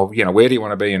 Oh, where do you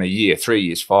want to be in a year, 3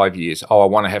 years, 5 years? Oh, I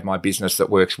want to have my business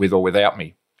that works with or without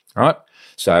me, right?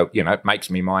 So, it makes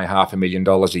me my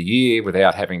 $500,000 a year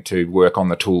without having to work on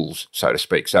the tools, so to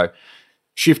speak. So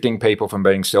shifting people from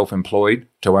being self-employed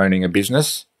to owning a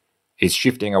business is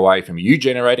shifting away from you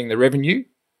generating the revenue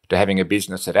to having a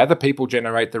business that other people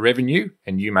generate the revenue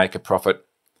and you make a profit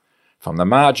from the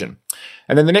margin.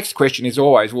 And then the next question is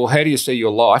always, well, how do you see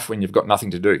your life when you've got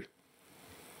nothing to do?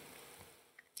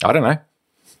 I don't know.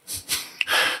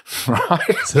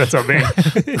 Right? So that's on me.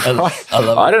 I love it.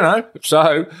 I don't know.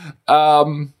 So,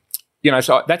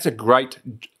 so that's a great,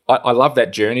 I love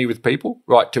that journey with people,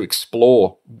 right, to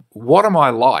explore what am I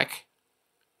like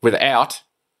without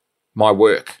my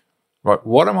work, right?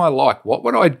 What am I like? What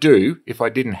would I do if I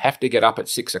didn't have to get up at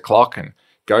 6 o'clock and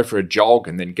go for a jog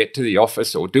and then get to the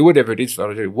office or do whatever it is that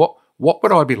I do? What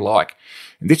would I be like?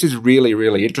 And this is really,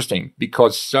 really interesting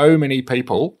because so many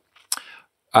people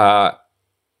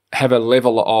have a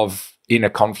level of inner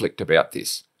conflict about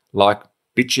this, like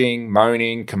bitching,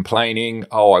 moaning, complaining.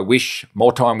 Oh, I wish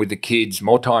more time with the kids,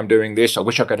 more time doing this. I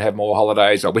wish I could have more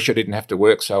holidays. I wish I didn't have to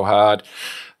work so hard,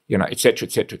 et cetera,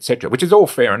 et cetera, et cetera, which is all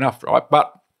fair enough, right?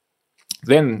 But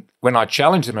then when I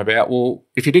challenge them about, well,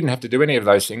 if you didn't have to do any of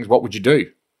those things, what would you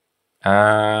do?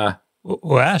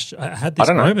 Well, Ash, I had this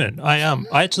moment. I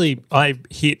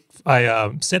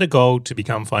set a goal to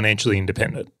become financially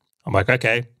independent. I'm like,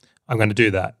 okay, I'm going to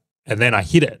do that. And then I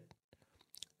hit it.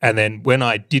 And then when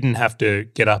I didn't have to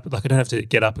get up, like I don't have to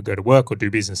get up and go to work or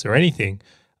do business or anything,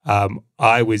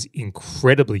 I was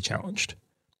incredibly challenged.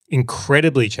 And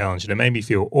it made me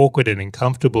feel awkward and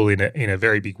uncomfortable in a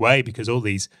very big way because all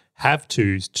these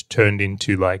have-tos turned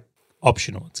into like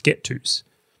optional. It's get-tos.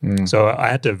 So I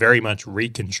had to very much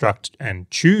reconstruct and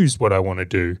choose what I want to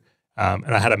do.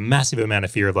 And I had a massive amount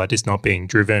of fear of like just not being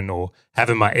driven or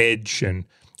having my edge and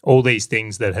all these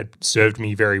things that had served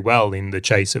me very well in the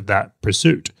chase of that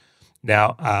pursuit.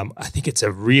 Now, I think it's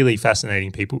a really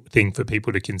fascinating thing for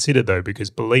people to consider, though,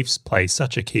 because beliefs play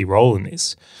such a key role in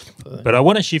this. But I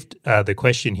want to shift the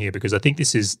question here because I think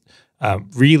this is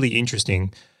really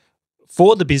interesting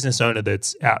for the business owner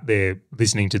that's out there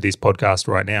listening to this podcast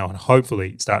right now and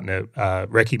hopefully starting to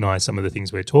recognize some of the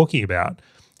things we're talking about.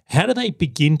 How do they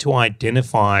begin to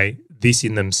identify this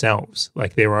in themselves,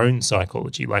 like their own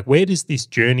psychology? Like, where does this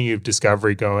journey of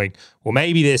discovery going? Well,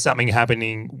 maybe there's something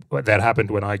happening that happened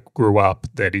when I grew up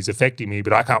that is affecting me,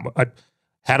 but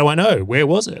how do I know? Where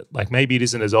was it? Like, maybe it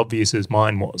isn't as obvious as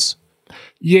mine was.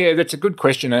 Yeah, that's a good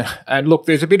question. And look,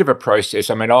 there's a bit of a process.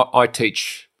 I mean, I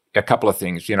teach a couple of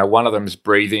things. One of them is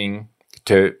breathing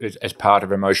as part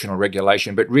of emotional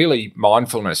regulation, but really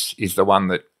mindfulness is the one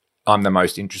that I'm the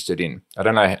most interested in. I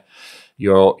don't know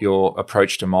your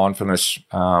approach to mindfulness,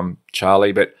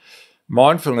 Charlie, but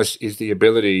mindfulness is the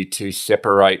ability to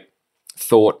separate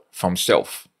thought from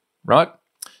self, right?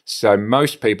 So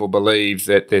most people believe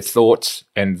that their thoughts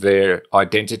and their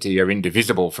identity are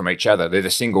indivisible from each other. They're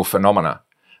the single phenomena.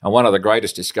 And one of the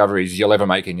greatest discoveries you'll ever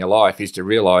make in your life is to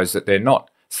realize that they're not.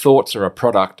 Thoughts are a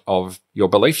product of your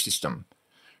belief system,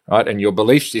 right? And your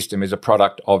belief system is a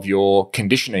product of your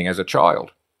conditioning as a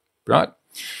child, right?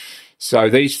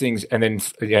 So these things, and then,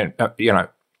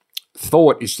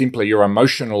 thought is simply your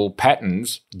emotional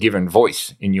patterns given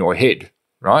voice in your head,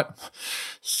 right?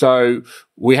 So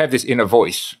we have this inner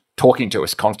voice talking to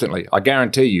us constantly. I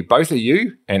guarantee you, both of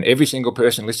you and every single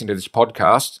person listening to this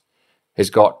podcast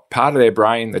has got part of their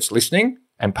brain that's listening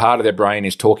and part of their brain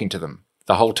is talking to them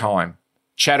the whole time,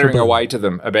 chattering away to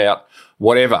them about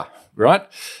whatever, right?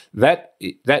 That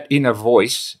inner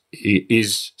voice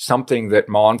is something that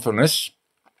mindfulness,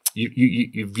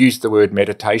 you've used the word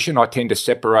meditation. I tend to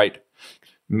separate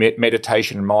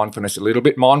meditation and mindfulness a little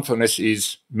bit. Mindfulness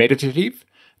is meditative,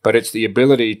 but it's the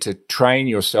ability to train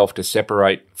yourself to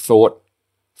separate thought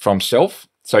from self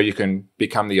so you can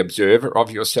become the observer of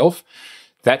yourself.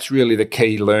 That's really the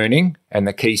key learning and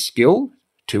the key skill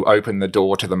to open the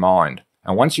door to the mind.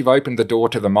 And once you've opened the door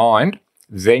to the mind,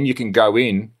 then you can go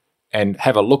in and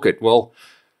have a look at, well,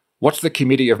 what's the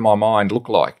committee of my mind look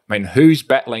like? I mean, who's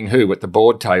battling who at the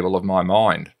board table of my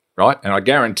mind, right? And I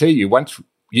guarantee you, once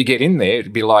you get in there,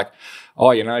 it'd be like,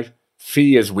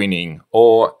 fear's winning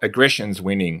or aggression's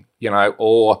winning,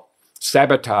 or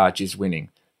sabotage is winning.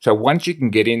 So once you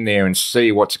can get in there and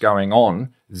see what's going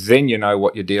on, then you know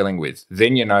what you're dealing with.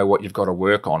 Then you know what you've got to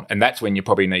work on. And that's when you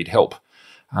probably need help,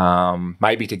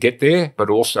 maybe to get there, but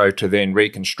also to then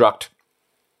reconstruct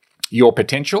your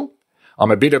potential. I'm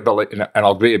a bit of and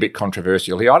I'll be a bit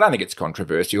controversial here. I don't think it's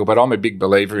controversial, but I'm a big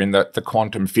believer in the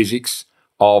quantum physics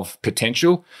of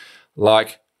potential.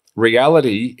 Like,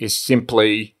 reality is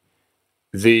simply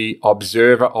the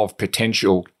observer of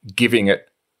potential giving it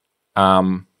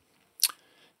or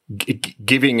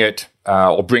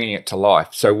bringing it to life.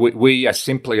 So we are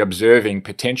simply observing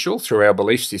potential through our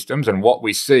belief systems, and what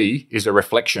we see is a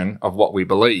reflection of what we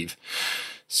believe.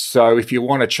 So if you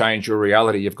want to change your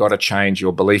reality, you've got to change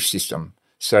your belief system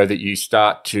so that you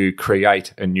start to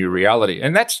create a new reality.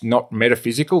 And that's not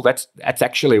metaphysical. That's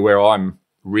actually where I'm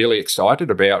really excited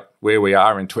about where we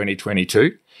are in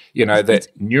 2022. You know, that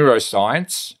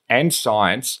neuroscience and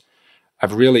science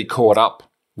have really caught up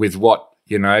with what,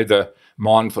 you know, the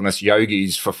mindfulness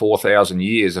yogis for 4,000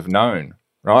 years have known,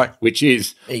 right? Which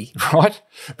is, right?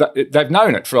 They've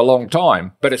known it for a long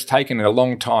time, but it's taken a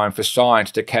long time for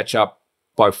science to catch up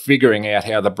by figuring out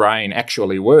how the brain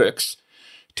actually works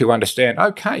to understand,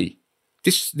 okay,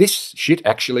 this shit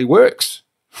actually works,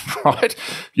 right?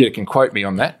 You can quote me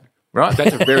on that, right?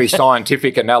 That's a very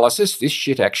scientific analysis. This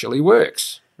shit actually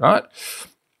works, right?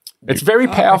 It's very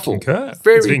powerful.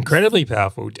 It's incredibly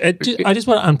powerful. I just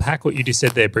want to unpack what you just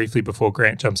said there briefly before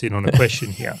Grant jumps in on a question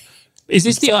here. Is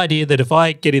this the idea that if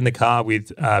I get in the car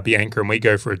with Bianca and we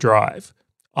go for a drive,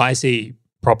 I see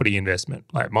property investment,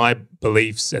 like my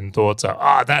beliefs and thoughts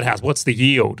are, that house, what's the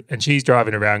yield? And she's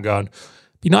driving around going,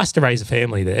 be nice to raise a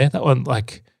family there. That one,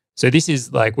 like, so this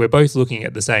is like we're both looking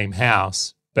at the same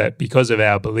house, but because of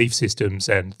our belief systems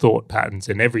and thought patterns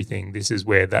and everything, this is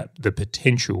where the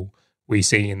potential we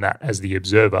see in that as the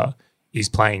observer is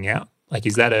playing out. Like,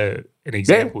 is that an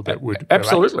example that would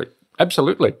absolutely, relate?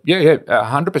 absolutely, yeah,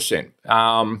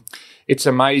 100%. It's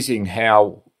amazing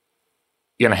how,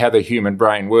 you know, how the human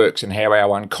brain works and how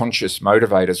our unconscious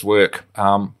motivators work.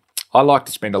 I like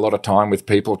to spend a lot of time with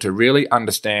people to really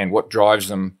understand what drives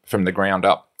them from the ground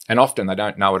up. And often they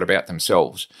don't know it about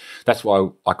themselves. That's why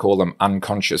I call them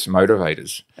unconscious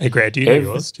motivators. Hey, Grant, do you know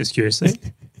yours? Just curiously.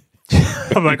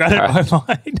 I'm like, I don't know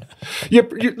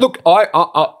mine. Look,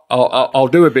 I'll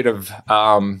do a bit of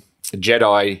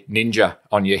Jedi ninja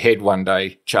on your head one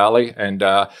day, Charlie. And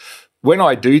when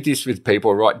I do this with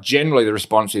people, right, generally the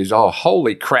response is, oh,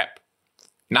 holy crap,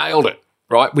 nailed it,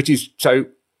 right? Which is, so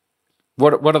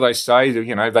what do they say?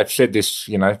 You know, they've said this,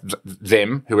 you know,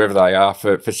 them, whoever they are,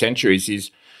 for centuries,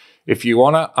 is if you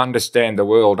want to understand the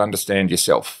world, understand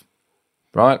yourself,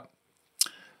 right?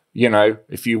 You know,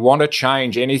 if you want to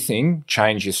change anything,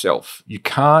 change yourself. You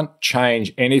can't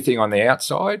change anything on the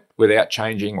outside without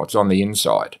changing what's on the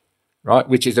inside, right?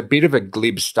 Which is a bit of a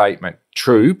glib statement.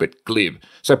 True, but glib.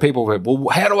 So people go, well,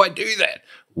 how do I do that?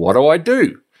 What do I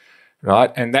do?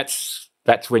 Right? And that's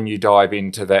when you dive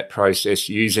into that process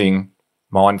using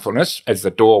mindfulness as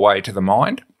the doorway to the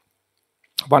mind.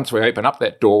 Once we open up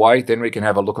that doorway, then we can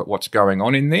have a look at what's going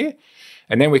on in there.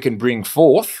 And then we can bring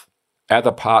forth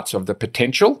other parts of the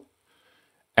potential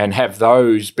and have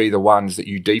those be the ones that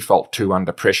you default to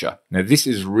under pressure. Now, this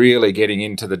is really getting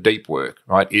into the deep work,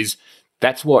 right?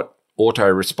 That's what auto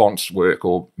response work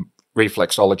or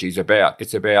reflexology is about.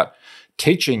 It's about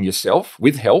teaching yourself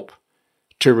with help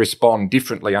to respond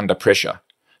differently under pressure.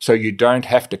 So you don't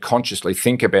have to consciously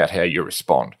think about how you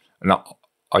respond. And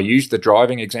I used the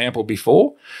driving example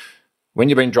before. When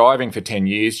you've been driving for 10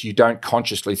 years, you don't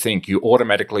consciously think. You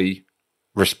automatically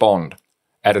respond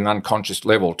at an unconscious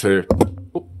level to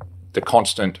the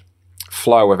constant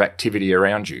flow of activity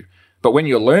around you. But when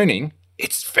you're learning,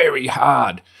 it's very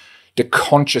hard to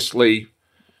consciously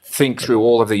think through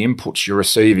all of the inputs you're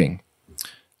receiving.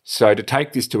 So to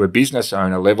take this to a business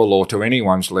owner level or to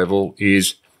anyone's level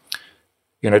is,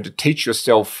 you know, to teach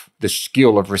yourself the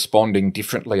skill of responding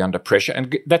differently under pressure.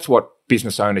 And that's what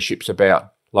business ownership's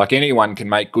about. Like, anyone can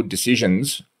make good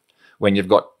decisions when you've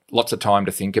got lots of time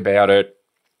to think about it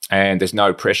and there's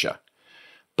no pressure.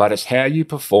 But it's how you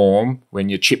perform when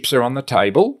your chips are on the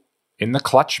table, in the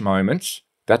clutch moments.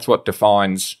 That's what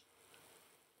defines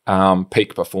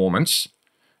peak performance,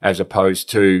 as opposed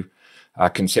to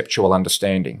conceptual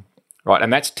understanding, right?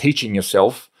 And that's teaching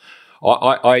yourself.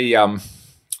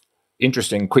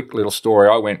 Interesting, quick little story.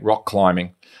 I went rock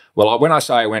climbing. Well, when I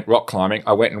say I went rock climbing,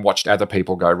 I went and watched other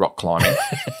people go rock climbing,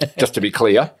 just to be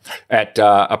clear, at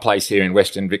a place here in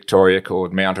Western Victoria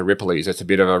called Mount Ripley's. It's a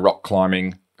bit of a rock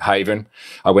climbing haven.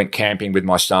 I went camping with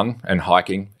my son and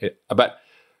hiking. But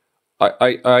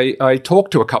I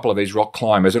talked to a couple of these rock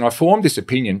climbers and I formed this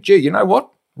opinion, gee, you know what?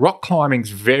 Rock climbing's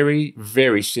very,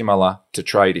 very similar to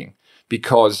trading,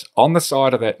 because on the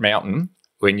side of that mountain,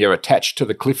 when you're attached to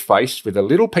the cliff face with a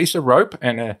little piece of rope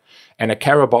and a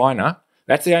carabiner,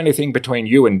 that's the only thing between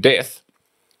you and death.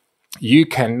 You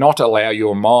cannot allow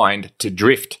your mind to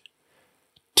drift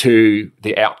to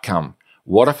the outcome.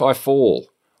 What if I fall?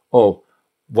 Or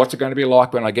what's it going to be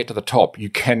like when I get to the top? You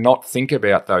cannot think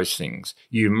about those things.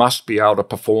 You must be able to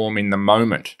perform in the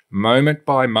moment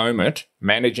by moment,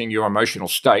 managing your emotional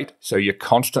state so you're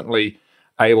constantly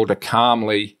able to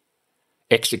calmly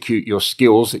execute your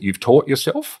skills that you've taught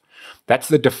yourself. That's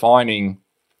the defining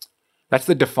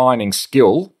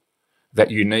skill that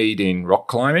you need in rock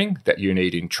climbing, that you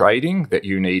need in trading, that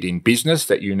you need in business,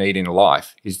 that you need in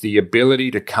life, is the ability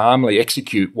to calmly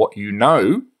execute what you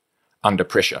know under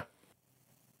pressure.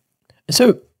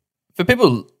 So For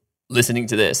people listening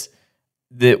to this,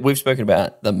 that we've spoken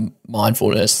about the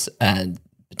mindfulness and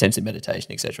potentially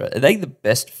meditation, etc. Are they the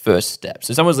best first steps?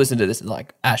 So someone's listening to this and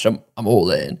like, Ash, I'm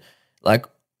all in. Like,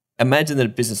 imagine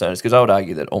that business owners, because I would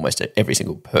argue that almost every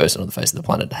single person on the face of the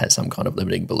planet has some kind of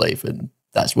limiting belief, and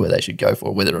that's where they should go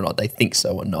for, whether or not they think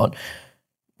so or not.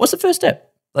 What's the first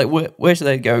step? Like, where should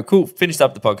they go? Cool, finished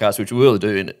up the podcast, which we will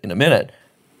do in a minute.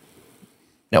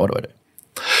 Now, what do I do?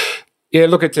 Yeah,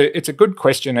 look, it's a good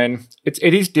question, and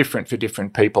it is different for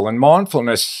different people. And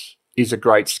mindfulness is a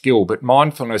great skill, but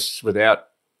mindfulness without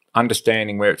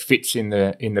understanding where it fits in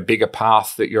the bigger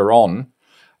path that you're on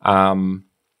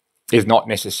is not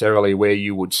necessarily where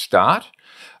you would start.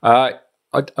 I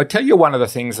tell you one of the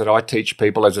things that I teach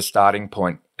people as a starting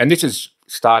point, and this is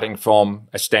starting from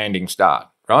a standing start,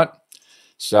 right?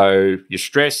 So you're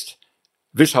stressed.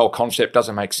 This whole concept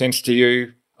doesn't make sense to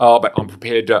you. Oh, but I'm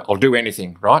prepared to, I'll do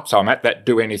anything, right? So I'm at that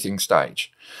do anything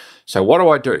stage. So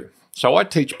what do? So I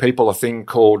teach people a thing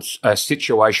called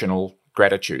situational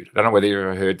gratitude. I don't know whether you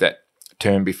ever heard that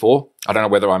term before. I don't know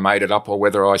whether I made it up or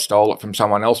whether I stole it from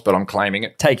someone else, but I'm claiming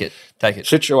it. Take it.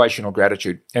 Situational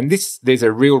gratitude. And there's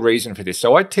a real reason for this.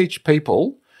 So I teach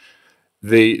people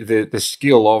the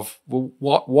skill of,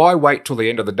 well, why wait till the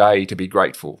end of the day to be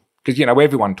grateful? Because,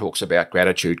 everyone talks about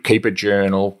gratitude, keep a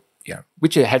journal,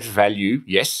 which has value,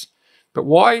 yes, but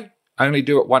why only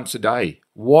do it once a day?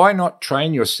 Why not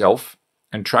train yourself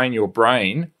and train your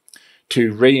brain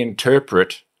to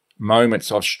reinterpret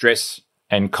moments of stress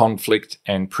and conflict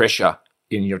and pressure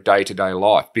in your day-to-day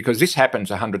life? Because this happens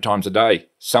 100 times a day.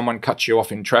 Someone cuts you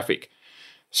off in traffic.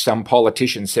 Some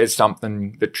politician says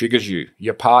something that triggers you.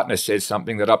 Your partner says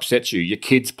something that upsets you. Your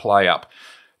kids play up.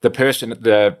 The person at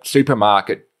the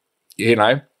supermarket,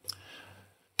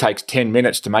 takes 10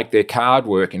 minutes to make their card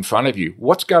work in front of you.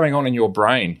 What's going on in your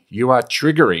brain? You are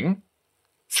triggering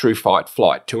through fight,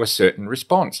 flight to a certain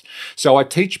response. So I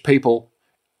teach people,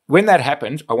 when that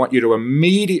happens, I want you to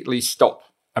immediately stop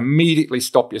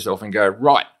yourself and go,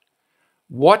 right,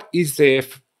 what is there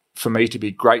for me to be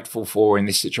grateful for in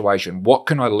this situation? What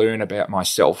can I learn about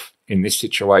myself in this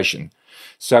situation?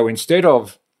 So instead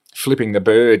of flipping the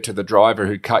bird to the driver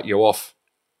who cut you off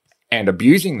and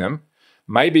abusing them,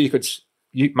 maybe you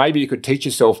could teach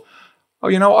yourself,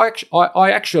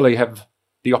 I actually have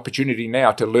the opportunity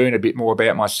now to learn a bit more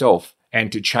about myself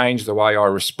and to change the way I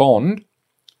respond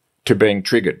to being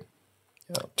triggered.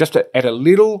 Yeah. Just at a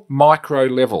little micro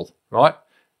level, right?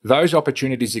 Those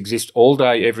opportunities exist all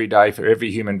day, every day for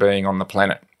every human being on the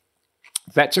planet.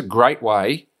 That's a great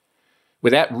way,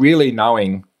 without really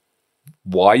knowing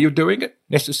why you're doing it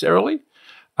necessarily,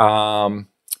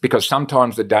 because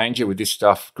sometimes the danger with this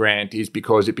stuff, Grant, is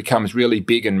because it becomes really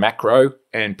big and macro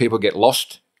and people get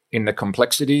lost in the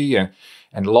complexity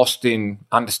and lost in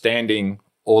understanding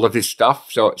all of this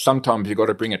stuff. So sometimes you've got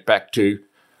to bring it back to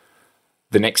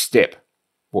the next step.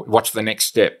 What's the next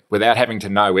step without having to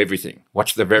know everything?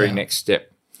 What's the very next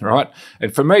step, right?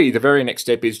 And for me, the very next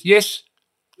step is, yes,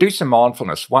 do some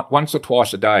mindfulness once or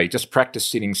twice a day. Just practice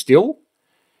sitting still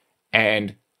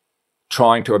and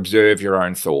trying to observe your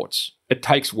own thoughts. It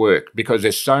takes work because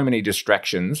there's so many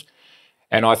distractions.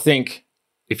 And I think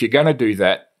if you're going to do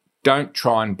that, don't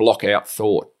try and block out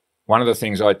thought. One of the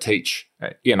things I teach,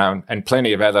 and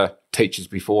plenty of other teachers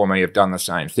before me have done the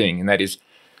same thing, and that is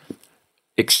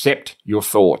accept your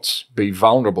thoughts, be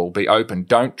vulnerable, be open.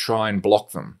 Don't try and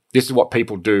block them. This is what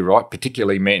people do, right?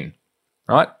 Particularly men,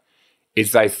 right?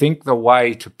 Is they think the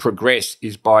way to progress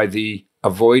is by the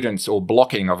avoidance or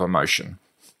blocking of emotion.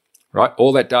 Right?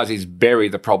 All that does is bury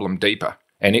the problem deeper,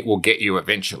 and it will get you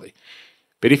eventually.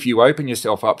 But if you open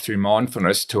yourself up through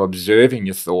mindfulness to observing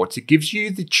your thoughts, it gives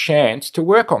you the chance to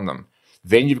work on them.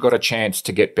 Then you've got a chance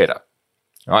to get better.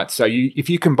 Right? So if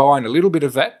you combine a little bit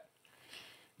of that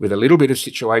with a little bit of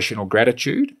situational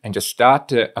gratitude and just start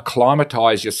to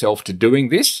acclimatize yourself to doing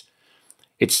this,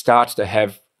 it starts to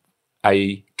have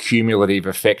a cumulative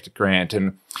effect, Grant.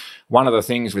 And one of the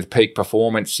things with peak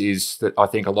performance is that I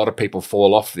think a lot of people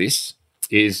fall off this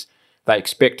is they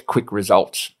expect quick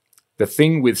results. The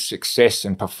thing with success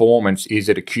and performance is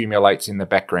it accumulates in the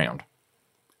background,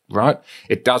 right?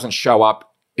 It doesn't show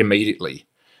up immediately.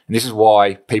 And this is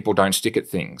why people don't stick at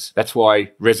things. That's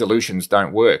why resolutions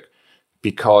don't work,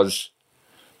 because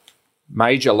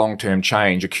major long-term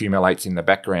change accumulates in the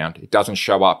background. It doesn't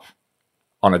show up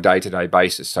on a day-to-day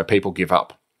basis, so people give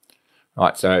up,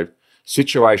 right? So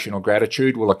situational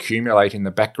gratitude will accumulate in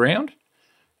the background,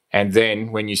 and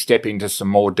then when you step into some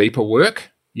more deeper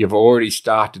work, you've already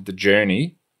started the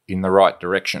journey in the right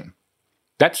direction.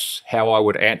 That's how I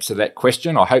would answer that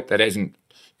question. I hope that isn't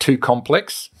too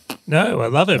complex. No, I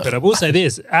love it. But I will say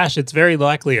this, Ash, it's very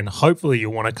likely and hopefully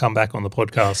you'll want to come back on the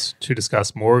podcast to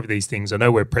discuss more of these things. I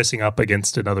know we're pressing up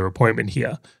against another appointment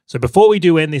here. So before we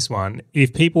do end this one,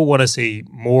 if people want to see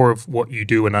more of what you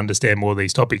do and understand more of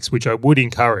these topics, which I would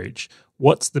encourage,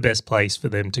 what's the best place for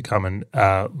them to come and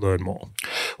learn more?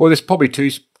 Well, there's probably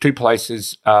two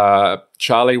places,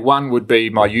 Charlie. One would be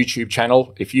my YouTube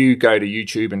channel. If you go to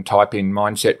YouTube and type in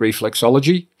Mindset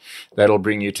Reflexology, that'll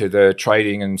bring you to the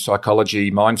Trading and Psychology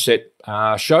Mindset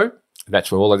show.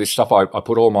 That's where all of this stuff, I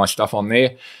put all my stuff on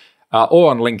there.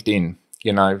 Or on LinkedIn.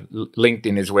 You know,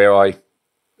 LinkedIn is where I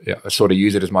sort of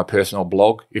use it as my personal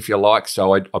blog, if you like.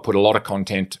 So I put a lot of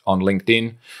content on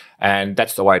LinkedIn, and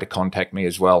that's the way to contact me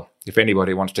as well. If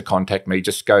anybody wants to contact me,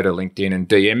 just go to LinkedIn and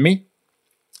DM me.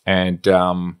 And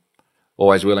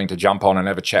always willing to jump on and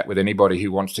have a chat with anybody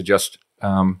who wants to just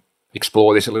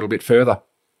explore this a little bit further.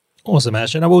 Awesome,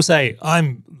 Ash. And I will say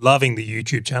I'm loving the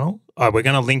YouTube channel. We're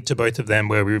going to link to both of them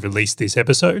where we released this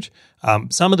episode.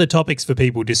 Some of the topics for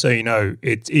people, just so you know,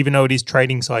 it's even though it is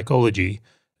trading psychology,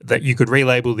 that you could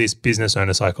relabel this business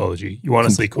owner psychology. You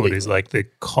honestly could. Is like the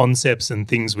concepts and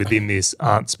things within this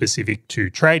aren't specific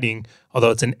to trading, although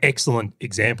it's an excellent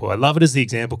example. I love it as the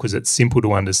example because it's simple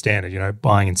to understand it, you know,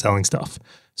 buying and selling stuff.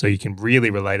 So you can really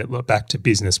relate it back to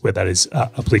business where that is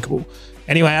applicable.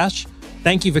 Anyway, Ash,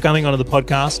 thank you for coming onto the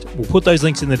podcast. We'll put those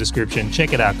links in the description.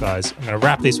 Check it out, guys. I'm going to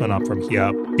wrap this one up from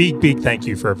here. Big thank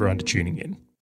you for everyone to tuning in.